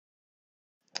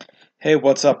Hey,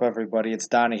 what's up, everybody? It's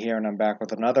Donnie here, and I'm back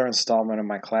with another installment of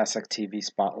my classic TV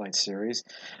Spotlight series.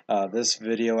 This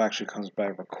video actually comes by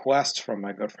request from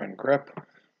my good friend Grip,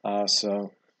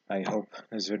 so I hope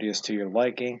this video is to your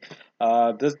liking.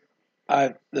 The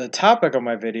topic of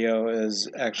my video is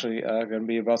actually going to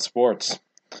be about sports,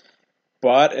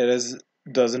 but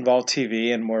does involve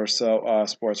TV and more so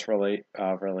sports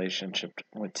relationship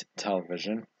with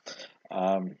television.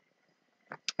 Um,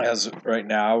 as right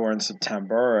now we're in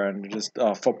September and just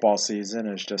football season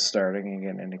is just starting and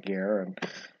getting into gear, and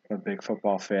I'm a big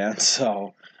football fan,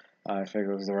 so I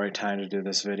figured it was the right time to do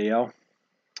this video.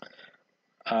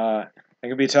 I'm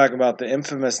going to be talking about the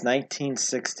infamous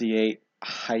 1968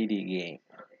 Heidi Game,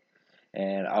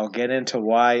 and I'll get into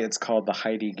why it's called the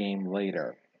Heidi Game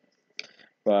later.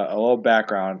 But a little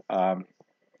background.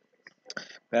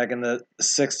 Back in the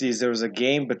 60s, there was a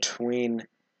game between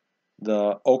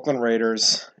the Oakland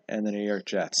Raiders and the New York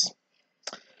Jets.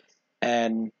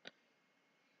 And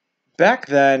back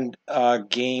then,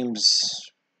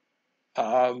 games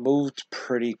moved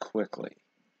pretty quickly.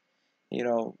 You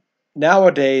know,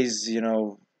 nowadays,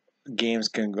 games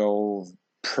can go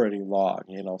pretty long.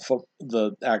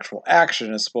 The actual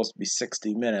action is supposed to be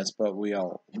 60 minutes, but we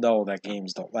all know that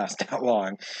games don't last that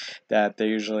long, that they're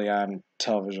usually on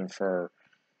television for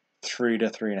 3 to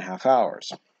 3.5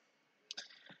 hours.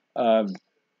 Um,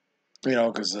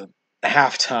 because of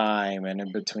halftime and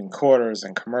in between quarters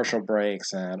and commercial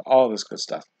breaks and all this good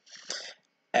stuff.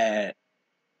 And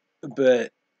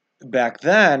but back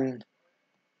then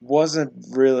wasn't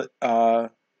really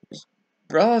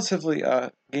relatively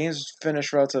games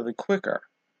finished relatively quicker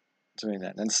doing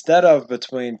that. Instead of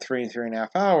between 3 and 3.5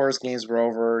 hours, games were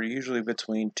over usually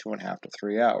between 2.5 to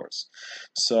 3 hours.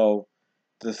 So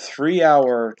the 3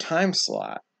 hour time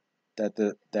slot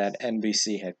that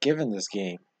NBC had given this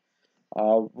game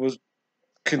was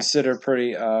considered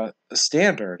pretty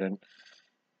standard, and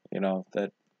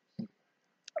that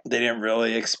they didn't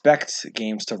really expect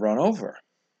games to run over.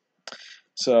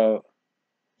 So,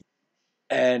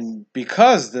 and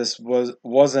because this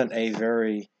wasn't a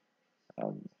very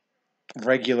um,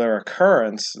 regular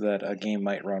occurrence that a game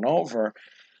might run over,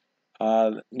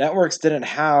 networks didn't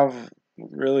have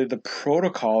really the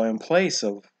protocol in place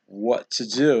of what to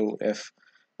do if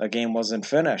a game wasn't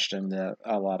finished in the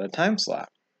allotted time slot.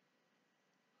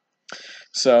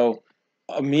 So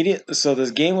so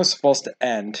this game was supposed to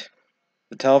end.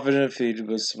 The television feed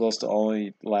was supposed to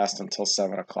only last until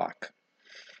 7 o'clock.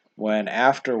 When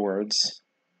afterwards,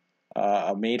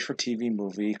 a made-for-TV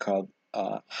movie called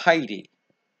Heidi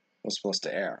was supposed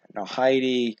to air. Now,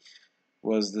 Heidi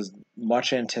was this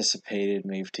much anticipated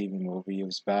made-for-TV movie. It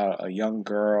was about a young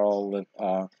girl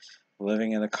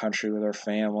living in the country with her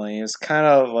family. It's kind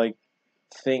of like,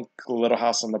 think Little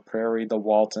House on the Prairie, the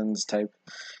Waltons type.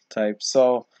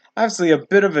 So obviously a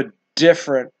bit of a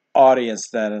different audience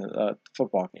than a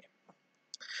football game.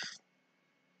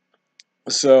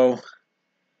 So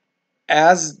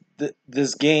as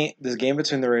this game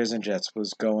between the Rays and Jets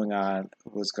was going on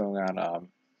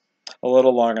a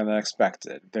little longer than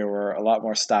expected. There were a lot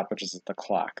more stoppages at the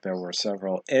clock. There were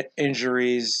several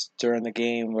injuries during the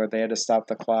game where they had to stop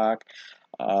the clock.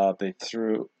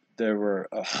 There were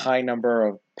a high number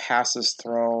of passes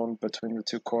thrown between the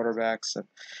two quarterbacks,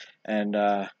 and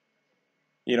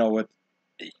with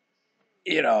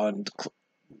and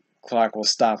clock will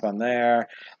stop on there.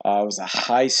 It was a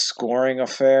high scoring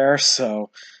affair, so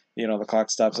the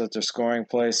clock stops at their scoring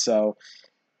place. So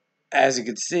as you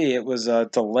can see, it was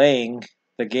delaying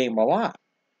the game a lot.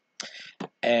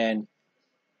 And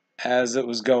as it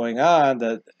was going on,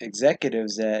 the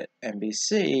executives at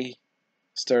NBC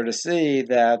started to see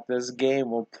that this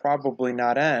game will probably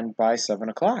not end by 7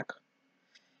 o'clock,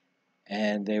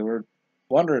 and they were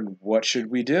wondering, what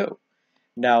should we do?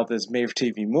 Now, this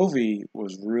made-for-TV movie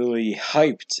was really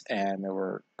hyped, and there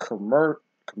were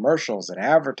commercials and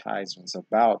advertisements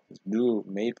about this new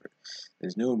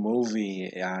movie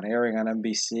airing on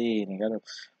NBC, and you got to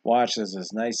watch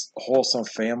this nice, wholesome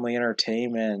family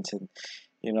entertainment, and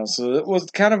so it was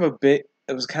kind of a big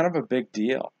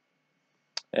deal.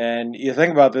 And you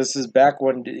think about this is back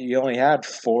when you only had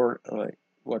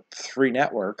three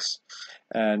networks,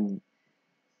 and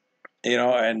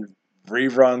and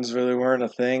reruns really weren't a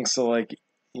thing. So it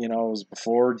was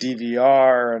before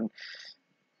DVR and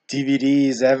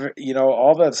DVDs,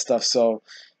 all that stuff. So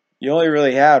you only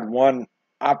really had one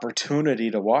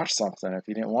opportunity to watch something. If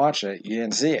you didn't watch it, you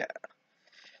didn't see it.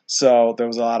 So there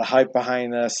was a lot of hype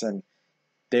behind this, and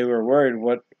they were worried,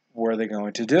 what were they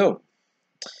going to do?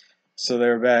 So they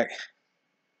were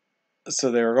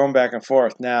going back and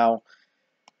forth. Now,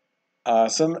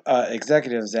 some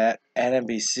executives at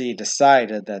NBC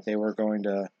decided that they were going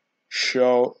to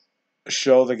show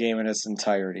show the game in its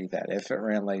entirety. That if it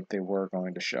ran late, they were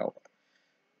going to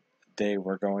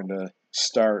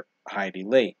start Heidi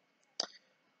late.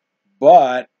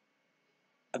 But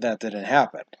that didn't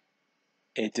happen.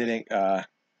 It didn't.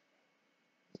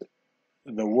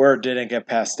 The word didn't get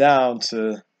passed down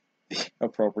to the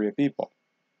appropriate people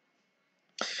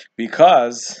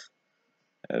because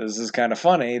this is kind of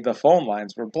funny. The phone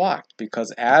lines were blocked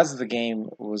because as the game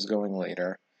was going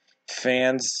later,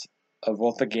 fans of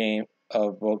both the game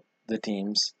of both the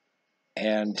teams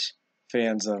and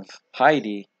fans of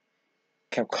Heidi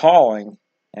kept calling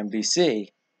NBC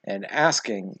and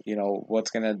asking, what's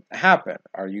going to happen?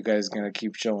 Are you guys going to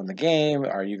keep showing the game?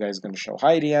 Are you guys going to show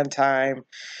Heidi on time?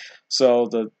 So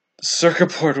the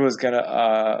circuit board was going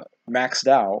to maxed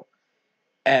out,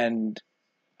 and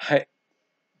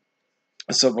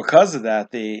so because of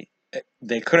that, they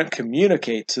couldn't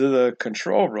communicate to the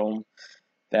control room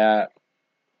that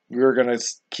we were going to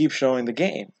keep showing the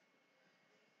game.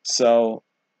 So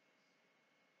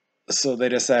they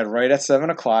decided right at 7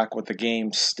 o'clock, with the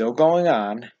game still going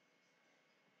on,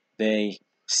 they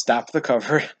stopped the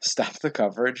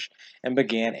coverage, and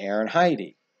began airing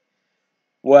Heidi.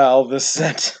 Well, this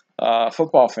sent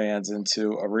football fans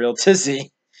into a real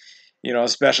tizzy.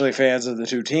 Especially fans of the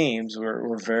two teams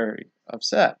were very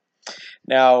upset.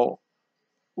 Now,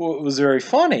 what was very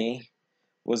funny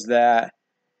was that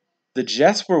the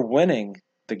Jets were winning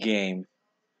the game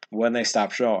when they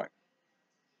stopped showing,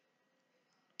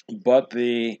 but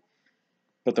the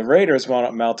Raiders wound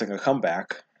up mounting a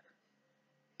comeback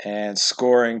and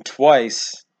scoring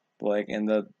twice, like in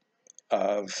the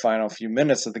final few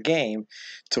minutes of the game,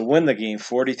 to win the game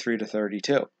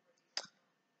 43-32.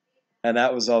 And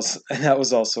that was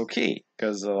also key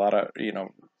because a lot of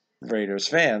Raiders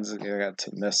fans got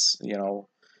to miss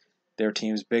their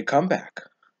team's big comeback.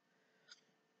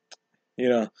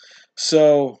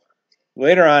 So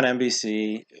later on,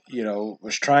 NBC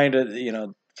was trying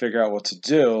to figure out what to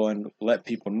do and let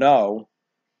people know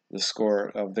the score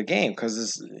of the game, because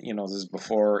this is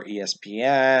before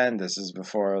ESPN, this is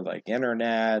before like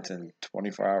internet and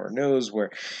 24-hour news, where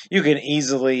you can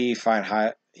easily find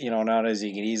nowadays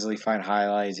you can easily find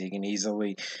highlights, you can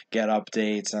easily get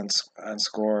updates on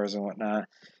scores and whatnot.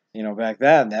 Back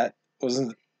then that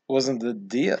wasn't the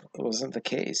deal. It wasn't the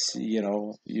case.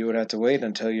 You would have to wait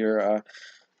until your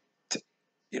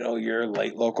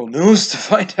late local news to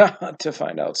find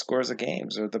out scores of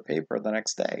games, or the paper the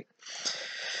next day.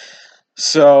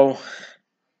 So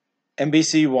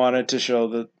NBC wanted to show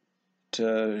the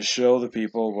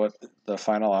people what the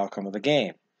final outcome of the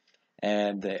game,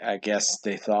 and I guess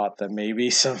they thought that maybe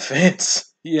some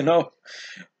fans,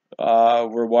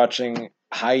 were watching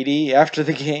Heidi after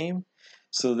the game,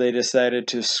 so they decided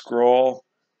to scroll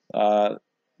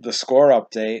the score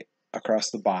update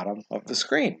across the bottom of the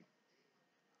screen.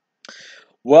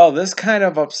 Well, this kind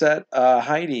of upset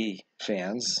Heidi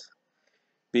fans,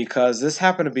 because this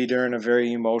happened to be during a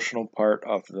very emotional part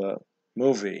of the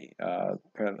movie. There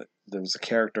was a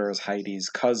character as Heidi's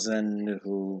cousin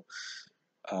who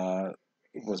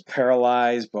was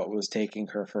paralyzed but was taking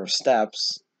her first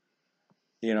steps,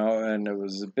 and it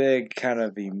was a big kind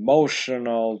of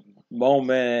emotional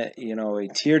moment, a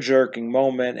tear-jerking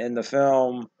moment in the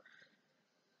film,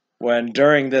 when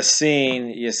during this scene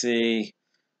you see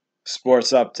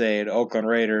Sports Update: Oakland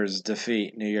Raiders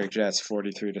defeat New York Jets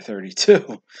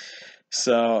 43-32.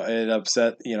 So it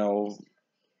upset,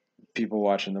 people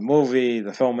watching the movie,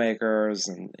 the filmmakers,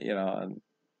 and and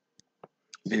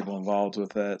people involved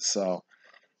with it. So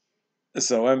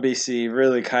NBC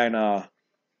really kind of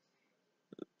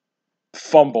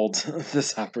fumbled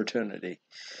this opportunity.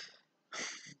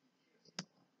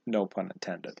 No pun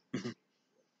intended,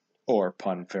 or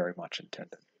pun very much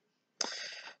intended.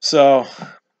 So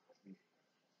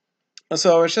it's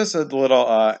just a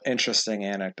little interesting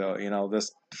anecdote.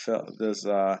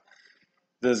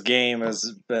 This game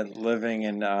has been living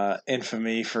in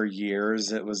infamy for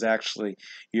years. It was actually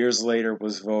years later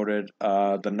was voted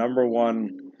the number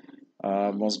one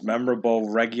most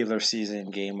memorable regular season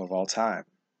game of all time.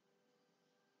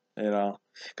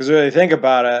 Because really think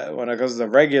about it, when it goes to the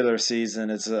regular season,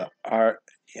 it's as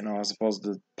opposed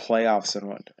to playoffs and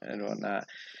whatnot.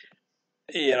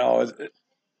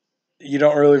 You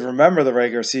don't really remember the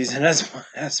regular season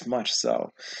as much.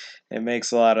 So it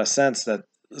makes a lot of sense that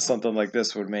something like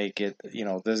this would make it,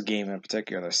 this game in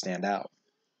particular, stand out.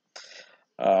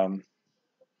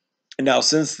 Now,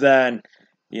 since then,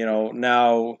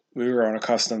 now we were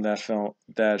accustomed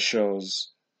that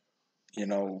shows,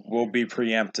 will be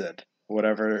preempted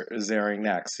whatever is airing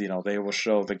next. They will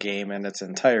show the game in its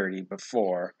entirety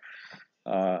before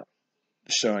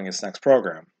showing its next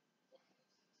program.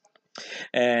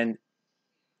 And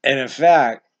in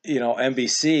fact,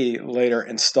 NBC later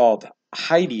installed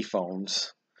Heidi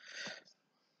phones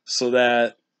so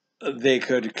that they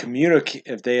could communicate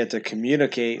if they had to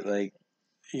communicate, like,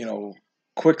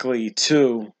 quickly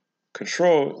to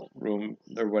control room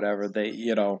or whatever.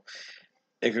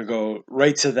 It could go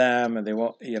right to them, and they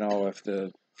won't, if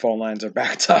the phone lines are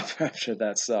backed up after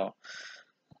that. So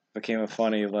became a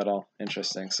funny little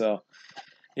interesting. So,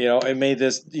 it made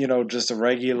this, just a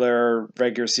regular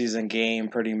season game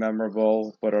pretty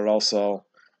memorable, but it also,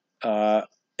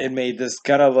 it made this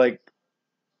kind of like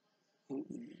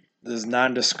this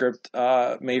nondescript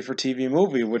made for TV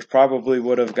movie, which probably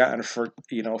would have gotten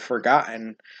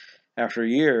forgotten after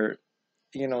years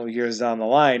down the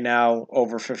line. Now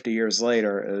over 50 years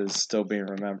later is still being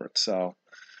remembered. So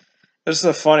this is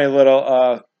a funny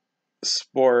little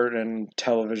sport and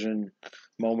television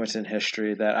moment in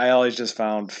history that I always just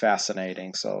found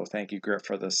fascinating. So thank you, Grit,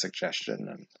 for the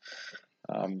suggestion.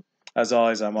 And as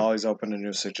always, I'm always open to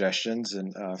new suggestions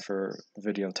and for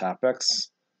video topics,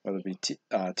 whether it be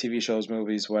TV shows,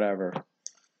 movies, whatever.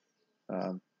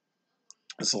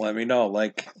 So let me know.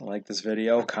 Like this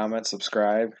video, comment,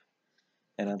 subscribe,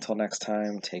 and until next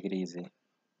time, take it easy.